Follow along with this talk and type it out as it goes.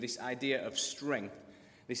This idea of strength,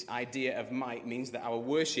 this idea of might means that our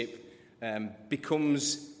worship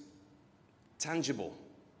becomes tangible.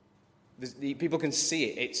 People can see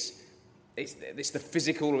it. It's the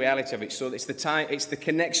physical reality of it. So it's the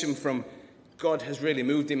connection from God has really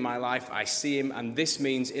moved in my life. I see him, and this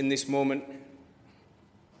means in this moment,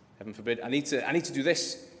 heaven forbid, I need to do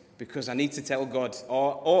this because I need to tell God,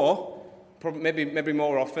 or probably maybe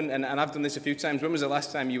more often, and I've done this a few times. When was the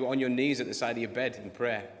last time you were on your knees at the side of your bed in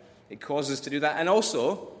prayer? It causes us to do that, and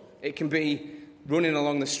also it can be running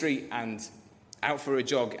along the street and out for a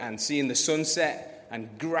jog and seeing the sunset and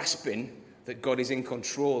grasping that God is in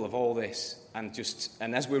control of all this, and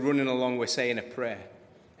as we're running along, we're saying a prayer.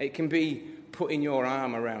 It can be putting your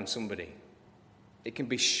arm around somebody. It can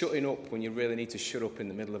be shutting up when you really need to shut up in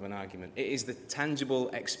the middle of an argument. It is the tangible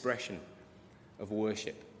expression of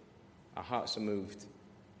worship. Our hearts are moved,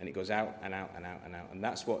 and it goes out and out and out and out, and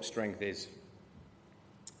that's what strength is.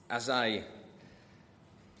 As I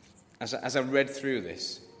read through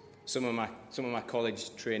this, some of my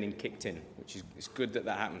college training kicked in, which is it's good that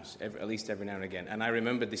happens at least every now and again. And I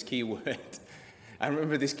remembered this key word. I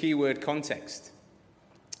remember this key word context.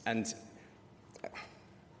 And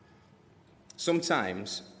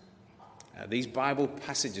sometimes these Bible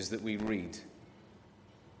passages that we read,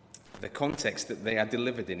 the context that they are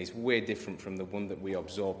delivered in is way different from the one that we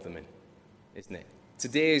absorb them in, isn't it?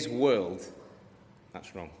 Today's world,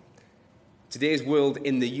 that's wrong. Today's world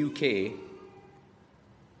in the UK,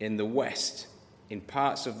 in the West, in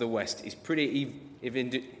parts of the West, is pretty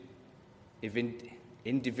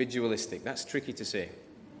individualistic. That's tricky to say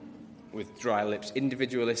with dry lips.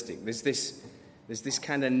 Individualistic. There's this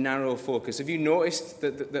kind of narrow focus. Have you noticed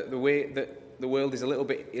that the way that the world is a little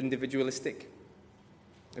bit individualistic?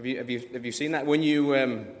 Have you seen that? When you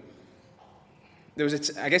I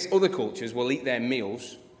guess other cultures will eat their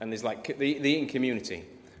meals, and there's like the eating community,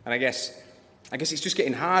 and I guess it's just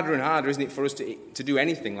getting harder and harder, isn't it, for us to do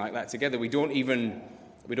anything like that together? We don't even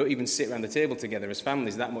sit around the table together as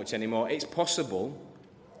families that much anymore. It's possible.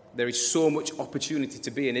 There is so much opportunity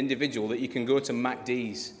to be an individual that you can go to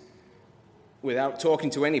MacD's without talking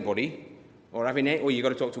to anybody, or you've got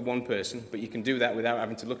to talk to one person, but you can do that without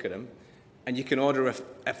having to look at them, and you can order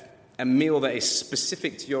a meal that is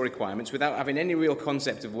specific to your requirements without having any real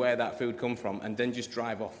concept of where that food comes from, and then just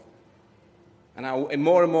drive off. And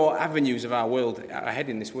more and more avenues of our world are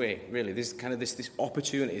heading this way, really. There's kind of this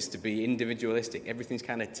opportunities to be individualistic. Everything's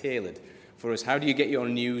kind of tailored for us. How do you get your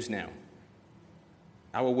news now?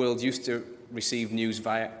 Our world used to receive news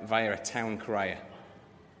via a town crier.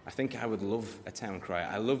 I think I would love a town crier.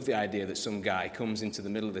 I love the idea that some guy comes into the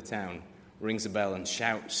middle of the town, rings a bell and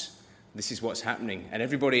shouts, "This is what's happening." And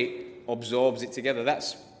everybody absorbs it together.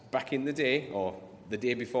 That's back in the day, or the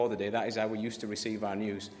day before the day. That is how we used to receive our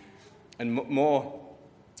news. And more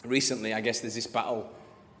recently, I guess there's this battle.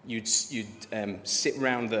 You'd sit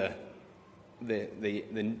around the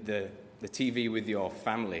TV with your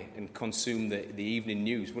family and consume the evening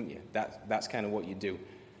news, wouldn't you? That's kind of what you do.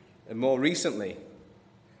 And more recently,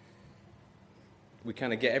 we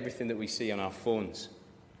kind of get everything that we see on our phones,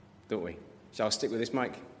 don't we? Shall I stick with this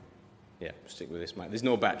mic? Yeah, stick with this mic. There's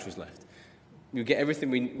no batteries left. We get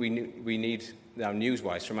everything we need now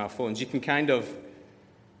news-wise from our phones. You can kind of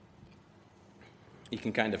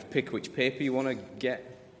pick which paper you want to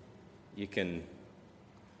get. You can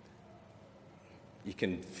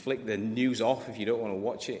flick the news off if you don't want to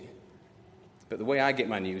watch it. But the way I get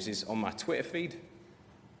my news is on my Twitter feed.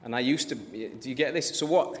 And I used to, do you get this? So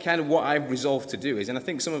what I've resolved to do is, and I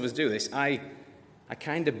think some of us do this, I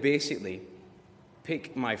kind of basically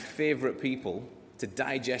pick my favourite people to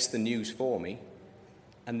digest the news for me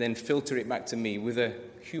and then filter it back to me with a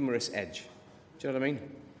humorous edge. Do you know what I mean?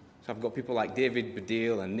 So I've got people like David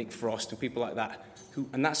Baddiel and Nick Frost and people like that,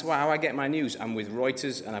 and that's how I get my news. I'm with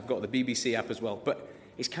Reuters, and I've got the BBC app as well. But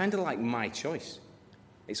it's kind of like my choice.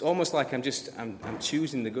 It's almost like I'm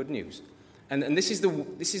choosing the good news, and this is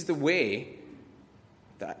the way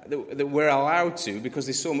that we're allowed to, because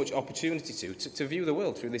there's so much opportunity to view the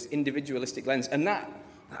world through this individualistic lens, and that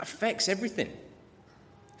affects everything. It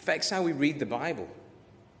affects how we read the Bible.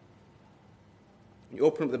 You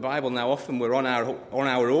open up the Bible now, often we're on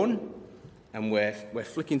our own, and we're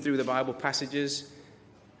flicking through the Bible passages,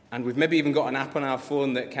 and we've maybe even got an app on our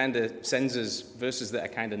phone that kind of sends us verses that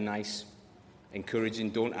are kind of nice,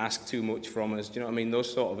 encouraging, don't ask too much from us, do you know what I mean,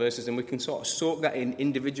 those sort of verses, and we can sort of soak that in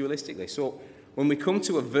individualistically. So when we come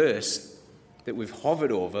to a verse that we've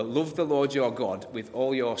hovered over, love the Lord your God with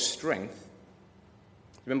all your strength,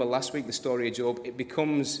 remember last week the story of Job, it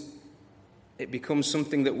becomes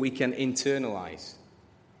something that we can internalize.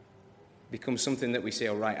 Becomes something that we say,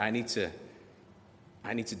 all right, I need to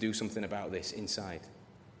I need to do something about this inside.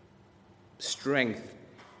 Strength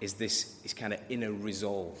is this kind of inner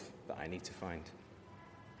resolve that I need to find.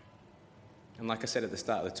 And like I said at the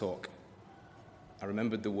start of the talk, I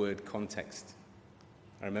remembered the word context.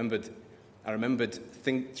 I remembered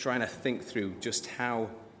trying to think through just how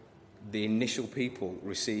the initial people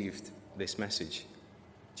received this message.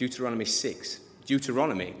 Deuteronomy 6.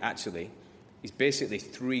 Deuteronomy, actually, is basically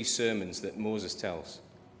 3 sermons that Moses tells.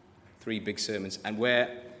 3 big sermons, and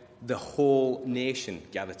where the whole nation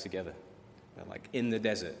gathered together. They're like in the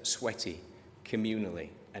desert, sweaty, communally.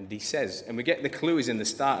 And he says, and we get the clue is in the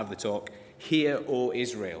start of the talk, "Hear, O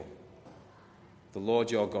Israel, the Lord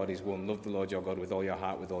your God is one. Love the Lord your God with all your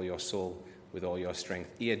heart, with all your soul, with all your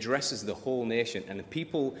strength." He addresses the whole nation, and the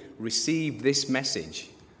people receive this message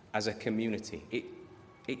as a community.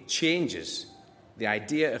 It changes the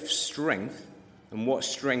idea of strength, and what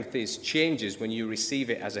strength is changes when you receive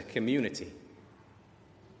it as a community.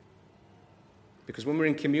 Because when we're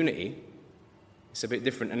in community, it's a bit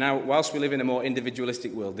different. And now, whilst we live in a more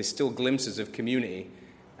individualistic world, there's still glimpses of community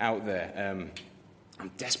out there.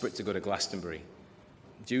 I'm desperate to go to Glastonbury.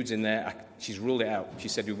 Jude's in there. She's ruled it out. She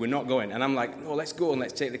said, we're not going. And I'm like, no, let's go and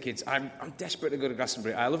let's take the kids. I'm desperate to go to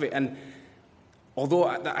Glastonbury. I love it. And although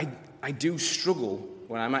I do struggle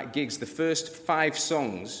when I'm at gigs, the first 5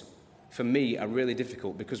 songs for me are really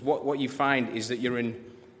difficult, because what you find is that you're in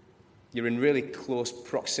really close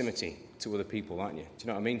proximity to other people, aren't you? Do you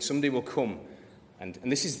know what I mean? Somebody will come, and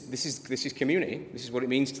this is community. This is what it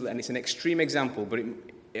means to, and it's an extreme example, but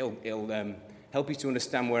it'll help you to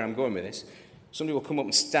understand where I'm going with this. Somebody will come up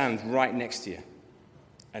and stand right next to you,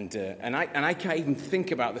 and I can't even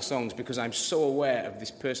think about the songs because I'm so aware of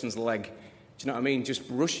this person's leg. Do you know what I mean? Just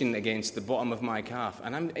brushing against the bottom of my calf,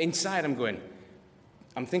 and I'm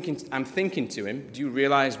thinking to him, do you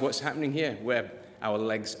realize what's happening here, where our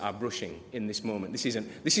legs are brushing in this moment?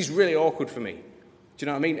 This is really awkward for me. Do you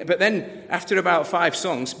know what I mean? But then after about 5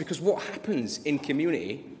 songs, because what happens in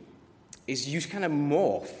community is you kind of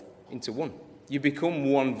morph into one. You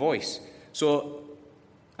become one voice. So,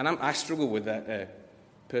 and I struggle with that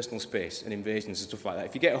personal space and invasions and stuff like that.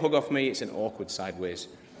 If you get a hug off me, it's an awkward sideways.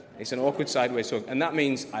 It's an awkward sideways hug, and that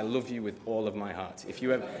means I love you with all of my heart. If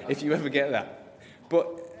you ever get that,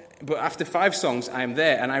 but after 5 songs, I'm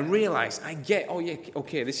there, and I realize I get. Oh yeah,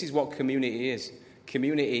 okay. This is what community is.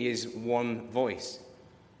 Community is one voice.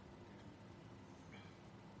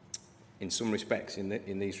 In some respects,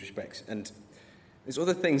 in these respects, and there's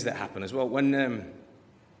other things that happen as well. When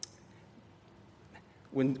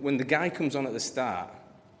the guy comes on at the start.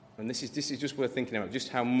 And this is just worth thinking about, just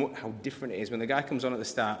how different it is when the guy comes on at the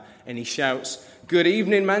start and he shouts, "Good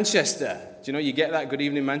evening, Manchester." Do you know, you get that, "Good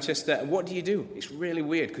evening, Manchester"? And what do? It's really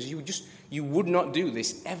weird, because you would not do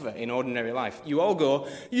this ever in ordinary life. You all go,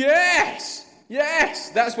 "Yes,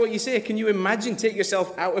 yes." That's what you say. Can you imagine? Take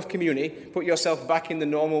yourself out of community, put yourself back in the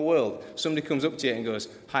normal world. Somebody comes up to you and goes,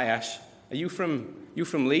 "Hi, Ash, are you from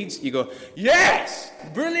Leeds?" You go, "Yes,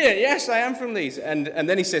 brilliant, yes, I am from Leeds." And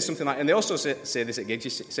then he says something like, and they also say this at gigs,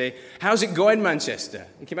 you say, "How's it going, Manchester?"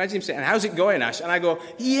 You can imagine him saying, "How's it going, Ash?" And I go,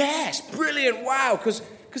 "Yes, brilliant, wow," because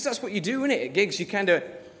that's what you do, innit? At gigs, you kind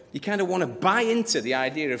of want to buy into the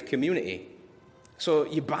idea of community. So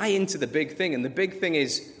you buy into the big thing, and the big thing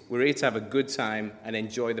is we're here to have a good time and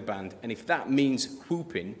enjoy the band. And if that means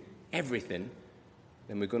whooping everything,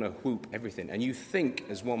 then we're going to whoop everything. And you think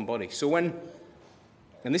as one body. So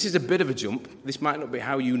and this is a bit of a jump, this might not be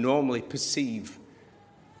how you normally perceive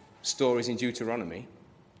stories in Deuteronomy,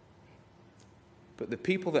 but the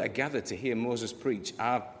people that are gathered to hear Moses preach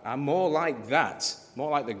are more like that,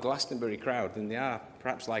 more like the Glastonbury crowd than they are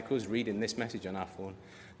perhaps like us reading this message on our phone.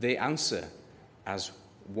 They answer as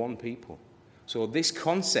one people. So this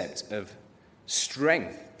concept of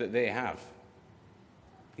strength that they have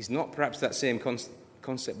is not perhaps that same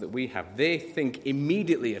concept that we have. They think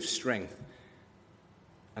immediately of strength.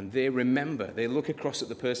 And they remember, they look across at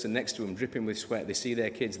the person next to them dripping with sweat. They see their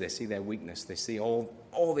kids, they see their weakness, they see all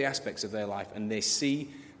the aspects of their life, and they see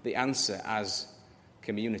the answer as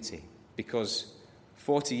community. Because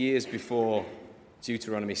 40 years before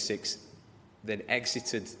Deuteronomy 6, they'd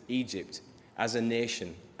exited Egypt as a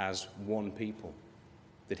nation, as one people.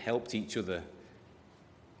 They'd helped each other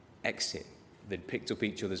exit. They'd picked up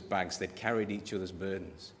each other's bags. They'd carried each other's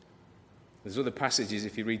burdens. There's other passages,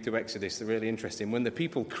 if you read through Exodus, they're really interesting. When the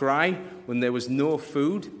people cry, when there was no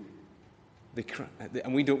food, they cry,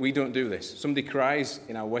 and we don't do this. Somebody cries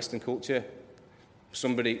in our Western culture,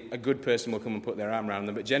 a good person will come and put their arm around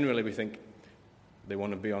them, but generally we think they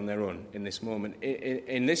want to be on their own in this moment.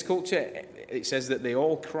 In this culture, it says that they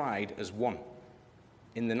all cried as one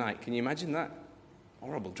in the night. Can you imagine that?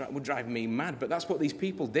 horrible, would drive me mad. But that's what these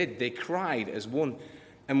people did. They cried as one.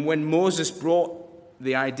 And when Moses brought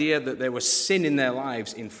the idea that there was sin in their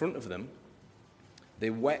lives in front of them, they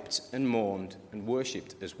wept and mourned and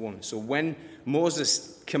worshipped as one. So when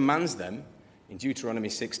Moses commands them in Deuteronomy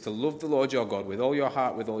 6 to love the Lord your God with all your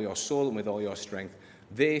heart, with all your soul, and with all your strength,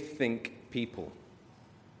 they think people.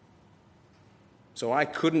 So I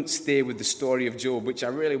couldn't stay with the story of Job, which I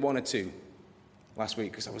really wanted to last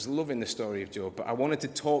week because I was loving the story of Job. But I wanted to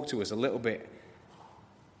talk to us a little bit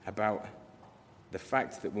about the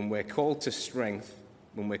fact that when we're called to strength,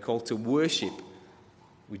 when we're called to worship,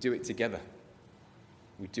 we do it together.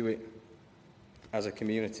 We do it as a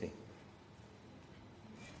community.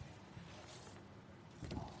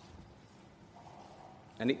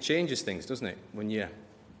 And it changes things, doesn't it? When you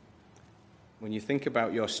think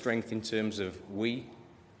about your strength in terms of we,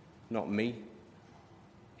 not me,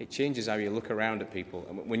 it changes how you look around at people.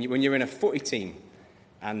 And when you're in a footy team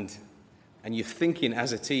and you're thinking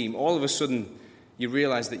as a team, all of a sudden you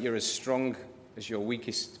realize that you're as strong as your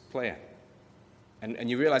weakest player. And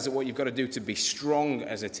you realize that what you've got to do to be strong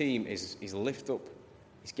as a team is lift up,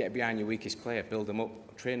 is get behind your weakest player, build them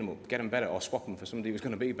up, train them up, get them better, or swap them for somebody who's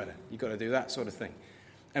going to be better. You've got to do that sort of thing.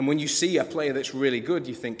 And when you see a player that's really good,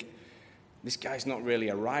 you think, this guy's not really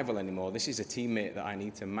a rival anymore. This is a teammate that I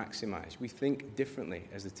need to maximize. We think differently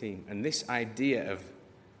as a team. And this idea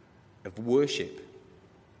of worship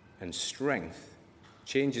and strength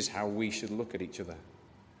changes how we should look at each other.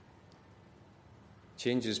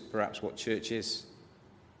 Changes perhaps what church is.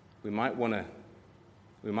 We might want to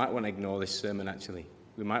ignore this sermon, actually.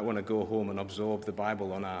 We might want to go home and absorb the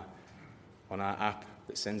Bible on our app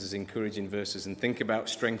that sends us encouraging verses and think about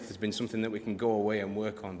strength as being something that we can go away and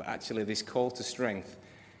work on. But actually, this call to strength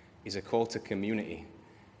is a call to community,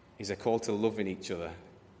 is a call to loving each other.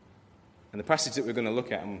 And the passage that we're going to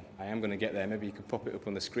look at, and I am going to get there, maybe you could pop it up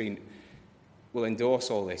on the screen, will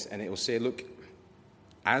endorse all this. And it will say, look,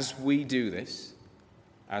 as we do this,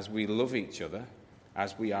 as we love each other,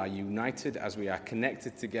 as we are united, as we are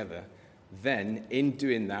connected together, then in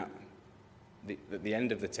doing that, at the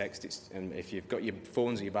end of the text, and if you've got your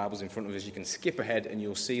phones or your Bibles in front of us, you can skip ahead and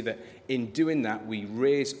you'll see that in doing that, we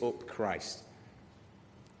raise up Christ.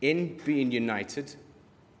 In being united,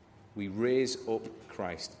 we raise up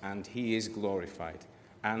Christ, and he is glorified,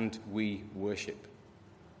 and we worship.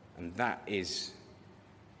 And that is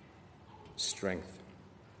strength.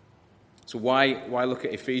 So why look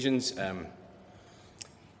at Ephesians? And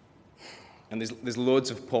there's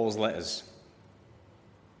loads of Paul's letters.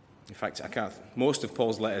 In fact, most of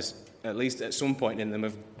Paul's letters, at least at some point in them,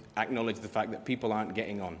 have acknowledged the fact that people aren't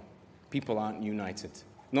getting on. People aren't united.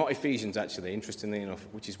 Not Ephesians, actually, interestingly enough,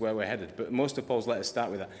 which is where we're headed. But most of Paul's letters start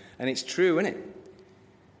with that. And it's true, isn't it?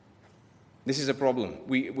 This is a problem.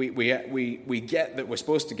 We get that we're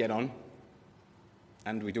supposed to get on,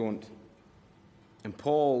 and we don't. And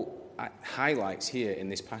Paul highlights here in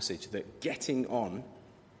this passage that getting on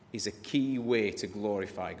is a key way to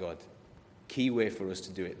glorify God. Key way for us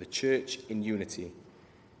to do it. The church in unity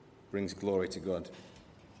brings glory to God.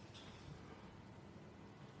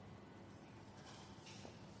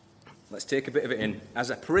 Let's take a bit of it in. As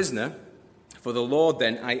a prisoner for the Lord,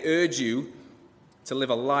 then, I urge you to live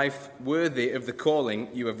a life worthy of the calling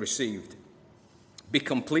you have received. Be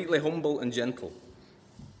completely humble and gentle.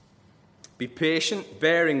 Be patient,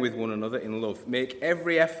 bearing with one another in love. Make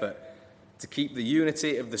every effort to keep the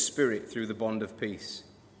unity of the Spirit through the bond of peace.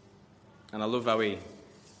 And I love how he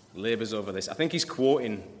labours over this. I think he's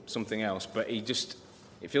quoting something else, but it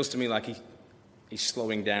feels to me like he's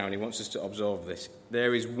slowing down. He wants us to absorb this.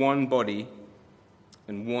 There is one body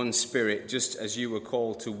and one Spirit, just as you were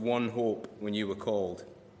called to one hope when you were called.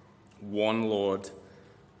 One Lord.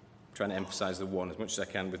 I'm trying to emphasize the one as much as I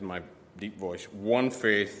can with my deep voice. One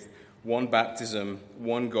faith, one baptism,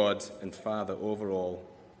 one God and Father over all,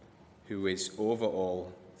 who is over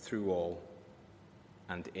all, through all,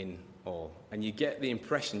 and in all. And you get the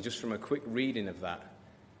impression just from a quick reading of that.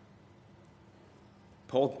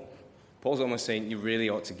 Paul's almost saying you really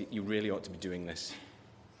ought to be doing this.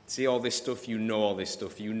 See all this stuff, you know all this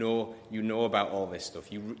stuff, you know about all this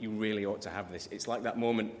stuff. You really ought to have this. It's like that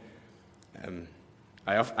moment.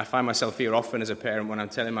 I find myself here often as a parent when I'm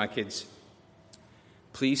telling my kids,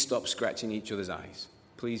 please stop scratching each other's eyes.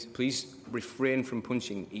 Please refrain from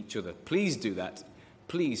punching each other. Please do that.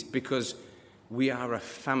 Please, because we are a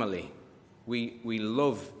family. We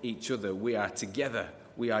love each other. We are together.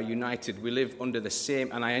 We are united. We live under the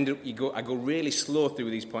same. And I go really slow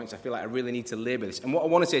through these points. I feel like I really need to labour this. And what I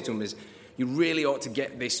want to say to them is, you really ought to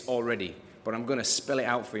get this already. But I'm going to spell it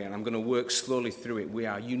out for you, and I'm going to work slowly through it. We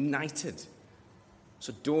are united.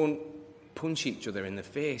 So don't punch each other in the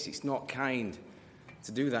face. It's not kind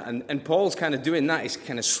to do that. And Paul's kind of doing that. He's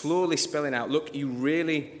kind of slowly spelling out, look,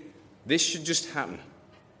 this should just happen.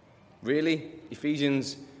 Really,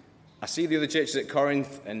 Ephesians, I see the other churches at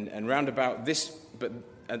Corinth and round about this, but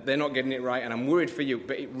they're not getting it right, and I'm worried for you,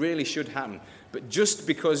 but it really should happen. But just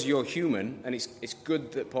because you're human, and it's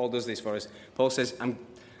good that Paul does this for us, Paul says, I'm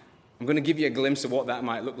going to give you a glimpse of what that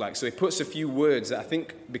might look like. So he puts a few words that I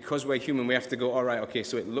think because we're human, we have to go, all right, okay,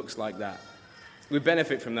 so it looks like that. We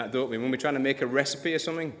benefit from that, don't we? When we're trying to make a recipe or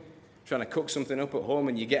something, trying to cook something up at home,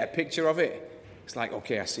 and you get a picture of it, it's like,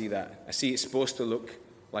 okay, I see that. I see it's supposed to look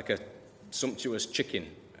like a sumptuous chicken,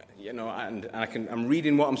 and I'm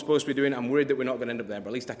reading what I'm supposed to be doing. I'm worried that we're not going to end up there, but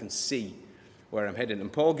at least I can see where I'm heading.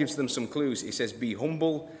 And Paul gives them some clues. He says, be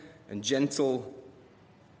humble and gentle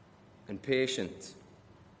and patient.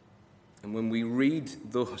 And when we read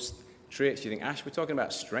those traits, you think, Ash, we're talking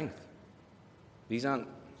about strength. These aren't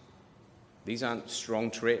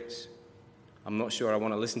strong traits. I'm not sure I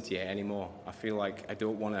want to listen to you anymore. I feel like I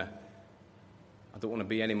don't want to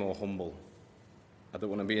be any more humble. I don't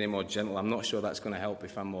want to be any more gentle. I'm not sure that's going to help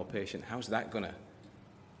if I'm more patient. How's that going to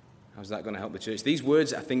help the church? These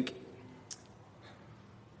words, I think,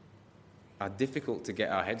 are difficult to get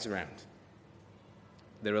our heads around.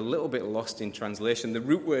 They're a little bit lost in translation. The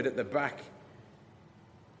root word at the back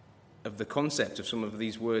of the concept of some of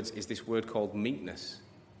these words is this word called meekness.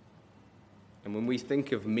 And when we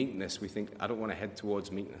think of meekness, we think, I don't want to head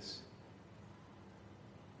towards meekness.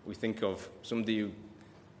 We think of somebody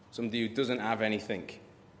who doesn't have anything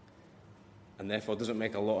and therefore doesn't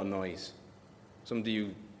make a lot of noise.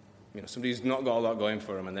 Somebody who's not got a lot going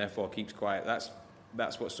for him and therefore keeps quiet.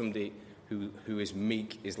 That's what somebody who is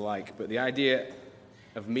meek is like. But the idea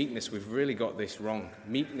of meekness, we've really got this wrong.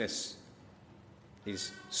 Meekness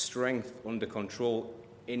is strength under control.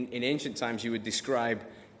 In ancient times, you would describe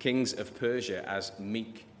kings of Persia as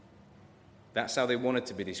meek. That's how they wanted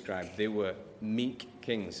to be described. They were meek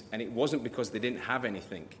kings. And it wasn't because they didn't have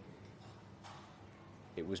anything.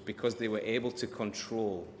 It was because they were able to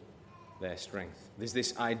control their strength. There's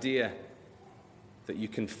this idea that you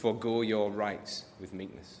can forego your rights with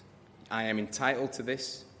meekness. I am entitled to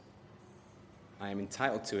this. I am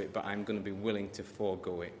entitled to it, but I'm going to be willing to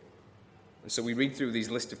forego it. And so we read through these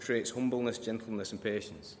list of traits: humbleness, gentleness, and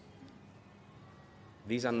patience.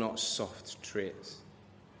 These are not soft traits.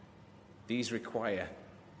 These require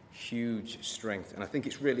huge strength. And I think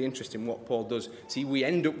it's really interesting what Paul does. See, we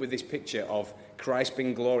end up with this picture of Christ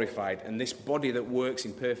being glorified and this body that works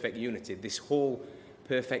in perfect unity, this whole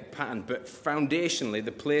perfect pattern. But foundationally,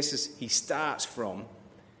 the places he starts from,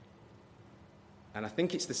 and I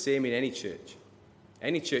think it's the same in any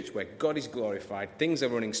church where God is glorified, things are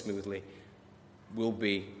running smoothly, will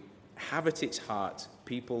have at its heart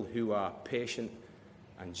people who are patient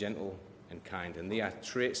and gentle and kind. And they are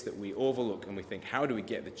traits that we overlook and we think, how do we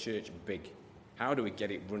get the church big? How do we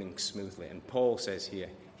get it running smoothly? And Paul says here,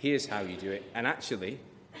 here's how you do it. And actually,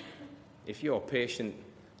 if you're patient,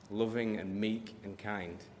 loving and meek and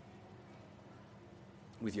kind,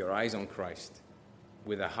 with your eyes on Christ,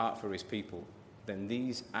 with a heart for his people, then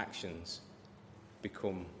these actions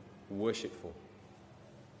become worshipful.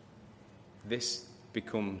 This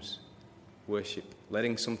becomes worship,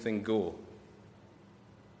 letting something go.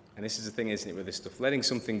 And this is the thing, isn't it, with this stuff? Letting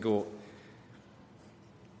something go,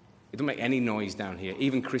 it doesn't make any noise down here.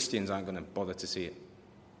 Even Christians aren't going to bother to see it.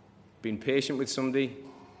 Being patient with somebody,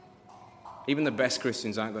 even the best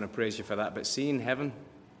Christians aren't going to praise you for that. But seeing heaven,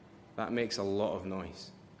 that makes a lot of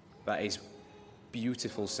noise. That is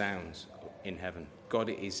beautiful sounds in heaven. God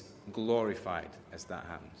is glorified as that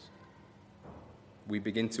happens. We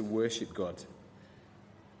begin to worship God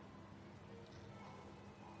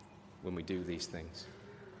when we do these things.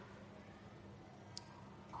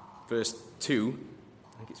 Verse 2,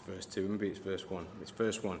 I think it's verse 2, maybe it's verse 1. It's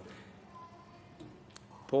verse 1.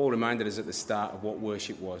 Paul reminded us at the start of what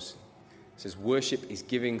worship was. He says, worship is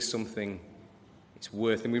giving something its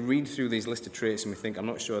worth. And we read through these list of traits and we think, I'm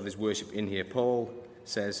not sure there's worship in here. Paul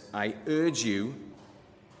says, I urge you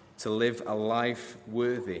to live a life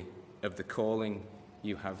worthy of the calling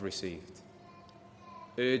you have received.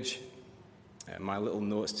 Urge, my little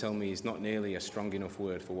notes tell me, is not nearly a strong enough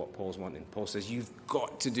word for what Paul's wanting. Paul says, you've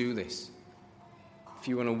got to do this. If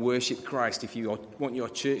you want to worship Christ, if you want your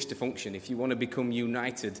church to function, if you want to become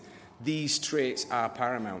united, these traits are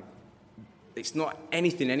paramount. It's not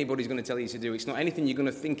anything anybody's going to tell you to do. It's not anything you're going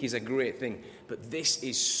to think is a great thing. But this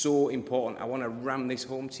is so important. I want to ram this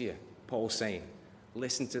home to you. Paul's saying,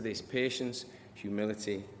 listen to this: patience,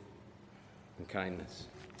 humility, and kindness.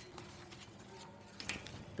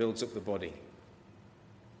 Builds up the body.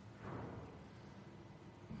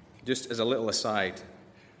 Just as a little aside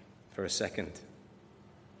for a second.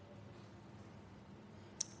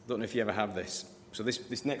 I don't know if you ever have this. So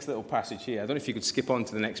this next little passage here, I don't know if you could skip on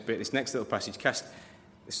to the next bit. This next little passage casts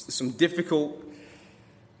some difficult...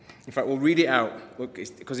 In fact, we'll read it out,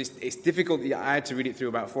 because it's difficult. I had to read it through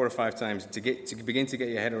about 4 or 5 times to begin to get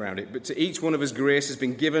your head around it. But to each one of us grace has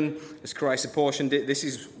been given as Christ apportioned it. This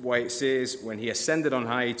is why it says, when he ascended on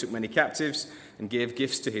high, he took many captives and gave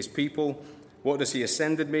gifts to his people. What does he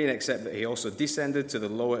ascended mean, except that he also descended to the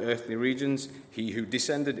lower earthly regions? He who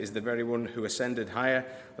descended is the very one who ascended higher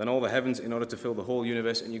than all the heavens in order to fill the whole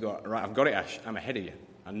universe. And you go, right, I've got it, Ash. I'm ahead of you.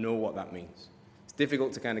 I know what that means. It's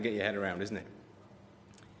difficult to kind of get your head around, isn't it?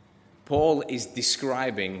 Paul is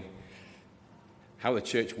describing how the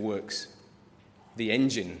church works, the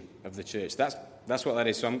engine of the church. That's what that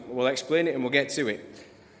is. So we'll explain it and we'll get to it.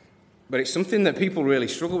 But it's something that people really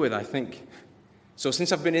struggle with, I think. So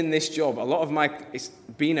since I've been in this job, a lot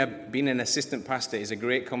of being an assistant pastor is a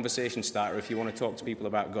great conversation starter if you want to talk to people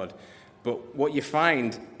about God. But what you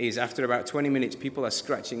find is after about 20 minutes, people are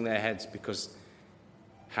scratching their heads because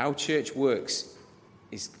how church works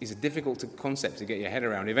is a difficult concept to get your head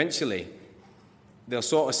around. Eventually, they'll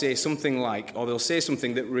sort of say something like, or they'll say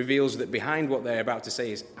something that reveals that behind what they're about to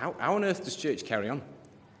say is, how on earth does church carry on?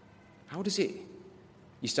 How does it?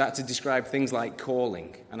 You start to describe things like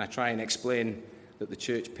calling, and I try and explain that the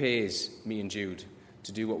church pays me and Jude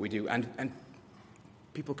to do what we do, and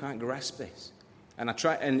people can't grasp this. And I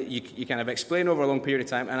try, and you kind of explain over a long period of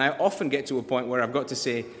time, and I often get to a point where I've got to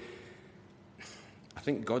say, I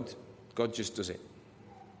think God just does it.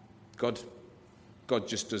 God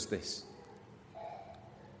just does this.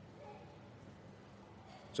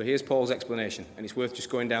 So here's Paul's explanation, and it's worth just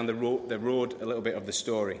going down the road a little bit of the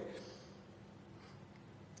story.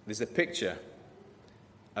 There's a picture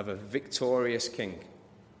of a victorious king.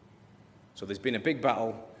 So there's been a big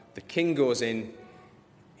battle. The king goes in,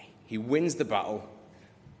 he wins the battle,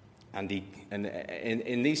 and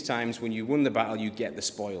in these times when you win the battle, you get the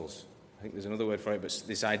spoils. I think there's another word for it, but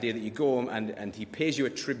this idea that you go home and he pays you a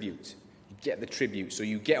tribute. You get the tribute. So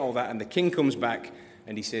you get all that, and the king comes back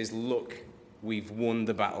and he says, look, we've won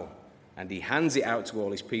the battle. And he hands it out to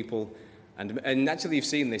all his people. And naturally you've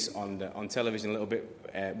seen this on television a little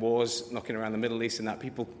bit, wars knocking around the Middle East and that.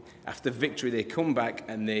 People, after victory, they come back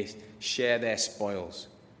and they share their spoils.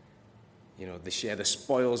 You know, they share the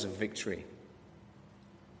spoils of victory.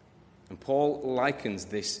 And Paul likens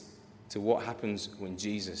this to what happens when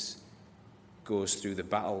Jesus goes through the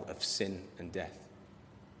battle of sin and death.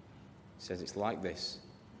 He says it's like this.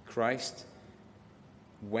 Christ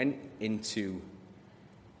went into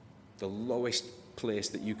the lowest place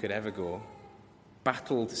that you could ever go,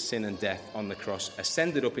 battled sin and death on the cross,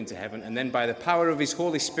 ascended up into heaven, and then by the power of his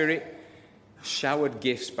Holy Spirit, showered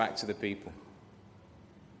gifts back to the people.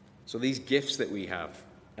 So these gifts that we have,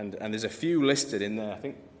 and there's a few listed in there, I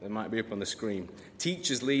think they might be up on the screen.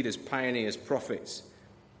 Teachers, leaders, pioneers, prophets,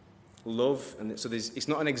 love, and so it's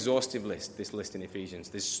not an exhaustive list, this list in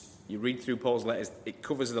Ephesians. You read through Paul's letters, it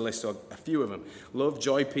covers the list, so a few of them. Love,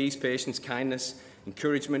 joy, peace, patience, kindness,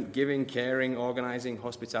 encouragement, giving, caring, organizing,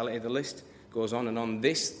 hospitality. The list goes on and on.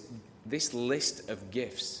 This list of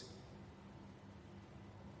gifts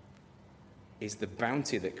is the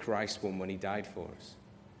bounty that Christ won when he died for us.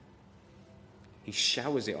 He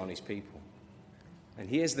showers it on his people. And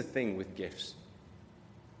here's the thing with gifts.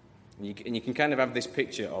 And you can kind of have this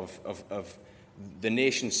picture of the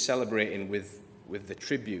nation celebrating with the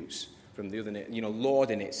tributes from the other,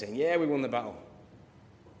 lauding it, saying, yeah, we won the battle.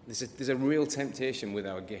 There's a real temptation with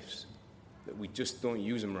our gifts that we just don't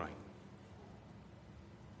use them right.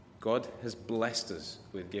 God has blessed us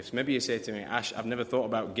with gifts. Maybe you say to me, Ash, I've never thought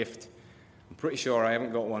about gift. I'm pretty sure I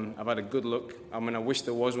haven't got one. I've had a good look. I mean, I wish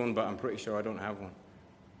there was one, but I'm pretty sure I don't have one.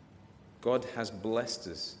 God has blessed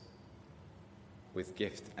us with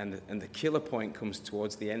gift. And the killer point comes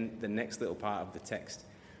towards the end, the next little part of the text.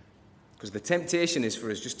 Because the temptation is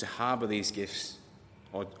for us just to harbor these gifts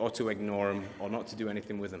or to ignore them or not to do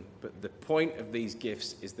anything with them. But the point of these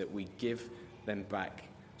gifts is that we give them back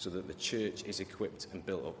so that the church is equipped and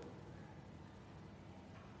built up.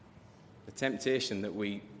 The temptation that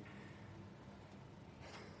we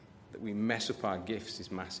mess up our gifts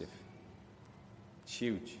is massive. It's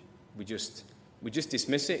huge. We just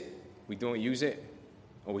dismiss it. We don't use it,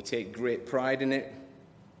 or we take great pride in it.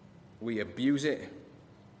 We abuse it,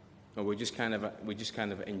 or we just kind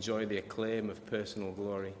of enjoy the acclaim of personal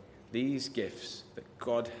glory. These gifts that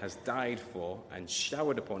God has died for and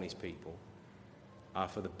showered upon his people are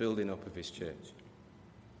for the building up of his church.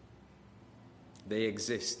 They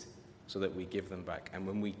exist so that we give them back. And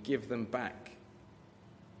when we give them back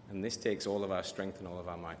and this takes all of our strength and all of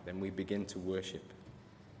our might, then we begin to worship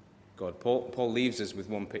God. Paul leaves us with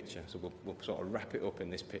one picture, so we'll sort of wrap it up in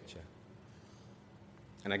this picture.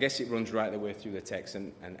 And I guess it runs right the way through the text,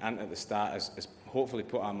 and Ant at the start has hopefully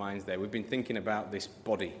put our minds there. We've been thinking about this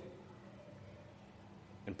body.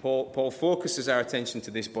 And Paul focuses our attention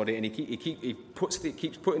to this body, and he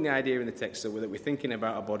keeps putting the idea in the text so that we're thinking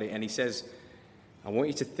about a body, and he says, I want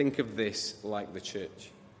you to think of this like the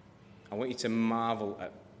church. I want you to marvel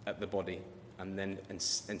at the body and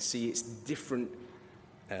see its different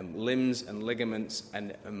limbs and ligaments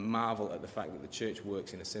and marvel at the fact that the church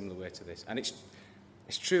works in a similar way to this. And it's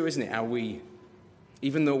true, isn't it, how we,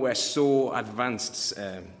 even though we're so advanced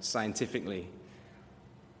scientifically,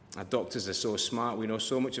 our doctors are so smart, we know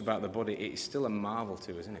so much about the body, it's still a marvel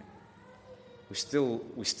to us, isn't it? We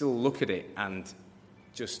still look at it and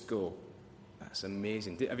just go, that's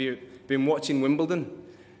amazing. Have you been watching Wimbledon?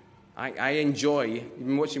 You've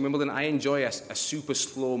been watching Wimbledon, I enjoy a super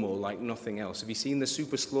slow-mo like nothing else. Have you seen the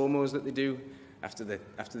super slow-mos that they do after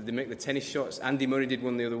they make the tennis shots? Andy Murray did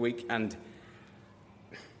one the other week, and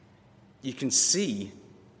you can see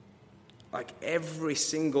like every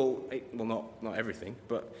single, well, not everything,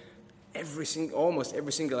 but almost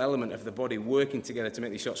every single element of the body working together to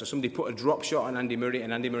make these shots. So somebody put a drop shot on Andy Murray,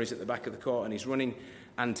 and Andy Murray's at the back of the court, and he's running,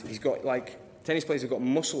 and he's got, like, tennis players have got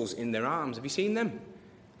muscles in their arms. Have you seen them?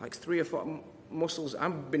 Like 3 or 4 muscles.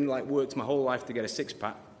 I've been, like, worked my whole life to get a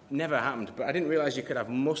six-pack. Never happened, but I didn't realize you could have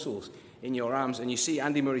muscles in your arms, and you see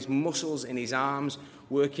Andy Murray's muscles in his arms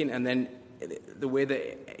working, and then the way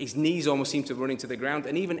that his knees almost seem to run into the ground,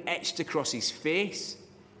 and even etched across his face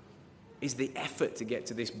is the effort to get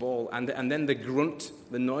to this ball, and then the grunt,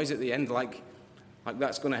 the noise at the end, like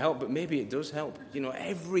that's going to help, but maybe it does help. You know,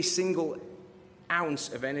 every single ounce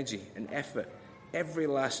of energy and effort, every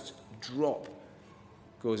last drop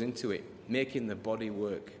goes into it, making the body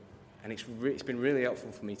work, and it's been really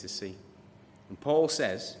helpful for me to see. And Paul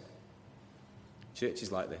says, church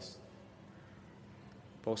is like this.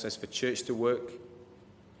 Paul says for church to work,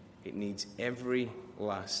 it needs every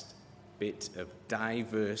last bit of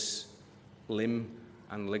diverse limb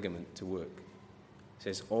and ligament to work. He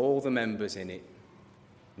says all the members in it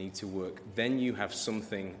need to work. Then you have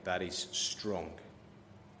something that is strong.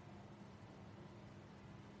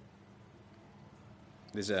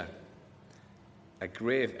 There's a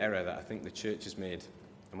grave error that I think the church has made.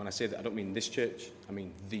 And when I say that, I don't mean this church. I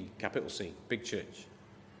mean the, capital C, big church.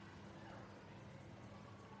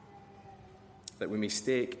 That we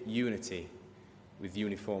mistake unity with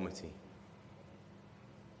uniformity.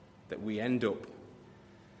 That we end up,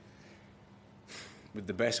 with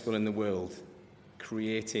the best will in the world,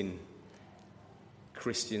 creating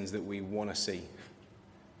Christians that we want to see.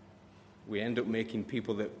 We end up making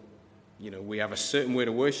people that, we have a certain way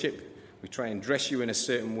to worship. We try and dress you in a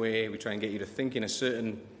certain way. We try and get you to think in a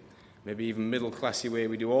certain, maybe even middle-classy way.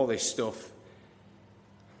 We do all this stuff.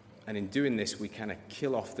 And in doing this, we kind of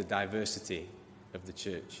kill off the diversity of the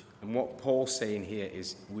church. And what Paul's saying here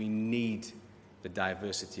is we need the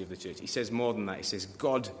diversity of the church. He says more than that. He says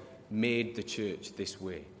God made the church this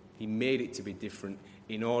way. He made it to be different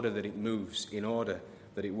in order that it moves, in order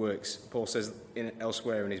that it works. Paul says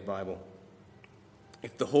elsewhere in his Bible,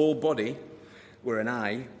 if the whole body were an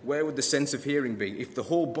eye, where would the sense of hearing be? If the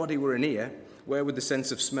whole body were an ear, where would the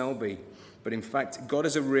sense of smell be? But in fact, God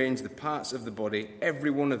has arranged the parts of the body, every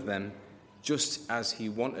one of them, just as he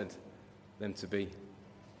wanted them to be.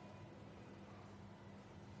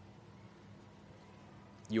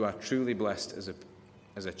 You are truly blessed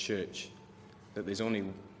as a church that there's only,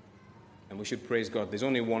 and we should praise God, there's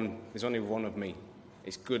only one of me.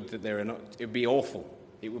 It's good that there are not. It would be awful.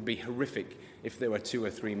 It would be horrific if there were 2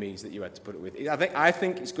 or 3 me's that you had to put it with. I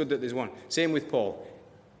think it's good that there's one. Same with Paul.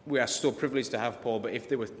 We are so privileged to have Paul, but if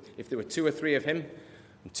there were 2 or 3 of him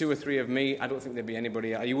and 2 or 3 of me, I don't think there'd be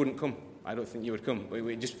anybody else. You wouldn't come. I don't think you would come.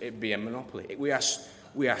 It'd be a monopoly. We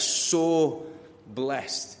are so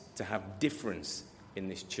blessed to have difference in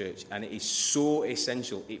this church, and it is so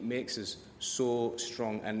essential. It makes us so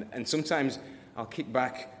strong. And sometimes I'll kick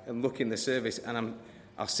back and look in the service, and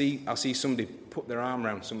I'll see somebody put their arm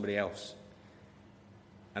around somebody else,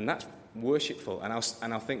 and that's worshipful. And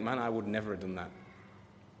I'll think, man, I would never have done that.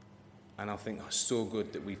 And I'll think, oh, so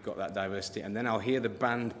good that we've got that diversity. And then I'll hear the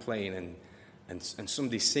band playing and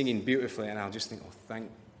somebody singing beautifully, and I'll just think, oh,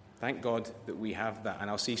 thank God that we have that. And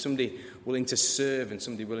I'll see somebody willing to serve and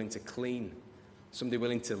somebody willing to clean, somebody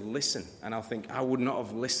willing to listen. And I'll think, I would not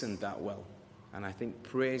have listened that well. And I think,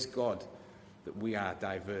 praise God that we are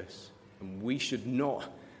diverse. And we should not,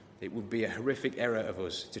 it would be a horrific error of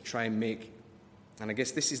us to try and make And I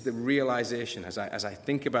guess this is the realization as I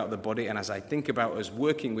think about the body and as I think about us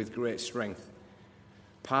working with great strength.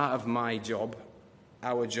 Part of my job,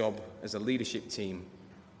 our job as a leadership team,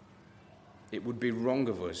 it would be wrong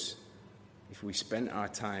of us if we spent our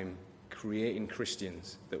time creating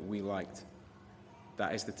Christians that we liked.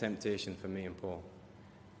 That is the temptation for me and Paul.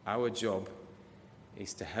 Our job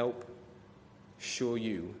is to help show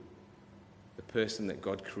you the person that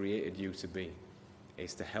God created you to be.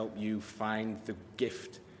 Is to help you find the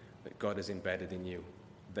gift that God has embedded in you,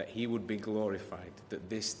 that he would be glorified, that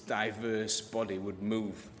this diverse body would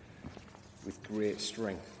move with great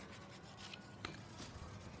strength.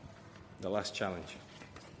 The last challenge.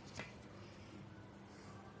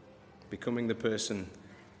 Becoming the person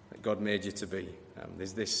that God made you to be.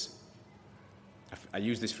 There's this, I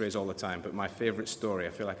use this phrase all the time, but my favourite story, I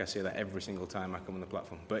feel like I say that every single time I come on the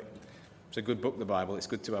platform, but it's a good book, the Bible. It's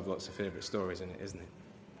good to have lots of favourite stories in it, isn't it?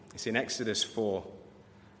 It's in Exodus 4,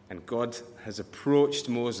 and God has approached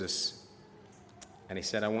Moses, and he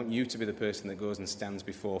said, I want you to be the person that goes and stands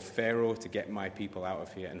before Pharaoh to get my people out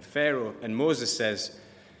of here. And Moses says,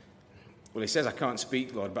 well, he says, I can't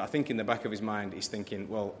speak, Lord, but I think in the back of his mind, he's thinking,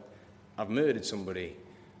 well, I've murdered somebody.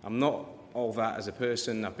 I'm not all that as a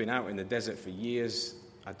person. I've been out in the desert for years.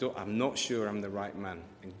 I'm not sure I'm the right man.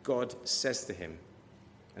 And God says to him,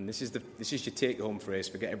 and this is your take-home phrase,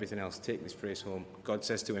 forget everything else, take this phrase home. God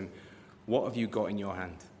says to him, what have you got in your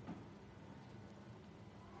hand?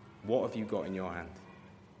 What have you got in your hand?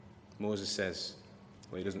 Moses says,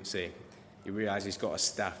 well, he doesn't say. He realizes he's got a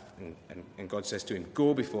staff, and God says to him,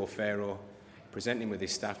 go before Pharaoh, present him with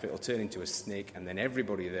his staff, it'll turn into a snake, and then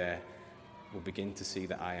everybody there will begin to see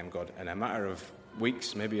that I am God. And a matter of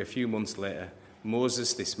weeks, maybe a few months later,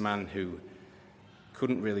 Moses, this man who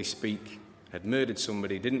couldn't really speak, had murdered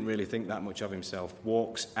somebody, didn't really think that much of himself,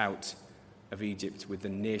 walks out of Egypt with the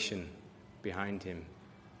nation behind him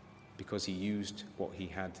because he used what he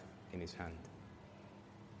had in his hand.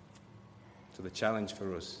 So the challenge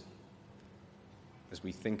for us, as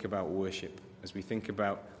we think about worship, as we think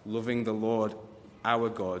about loving the Lord, our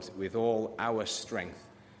God, with all our strength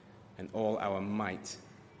and all our might,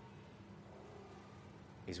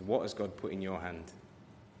 is what has God put in your hand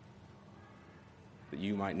that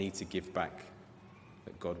you might need to give back,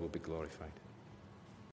 that God will be glorified.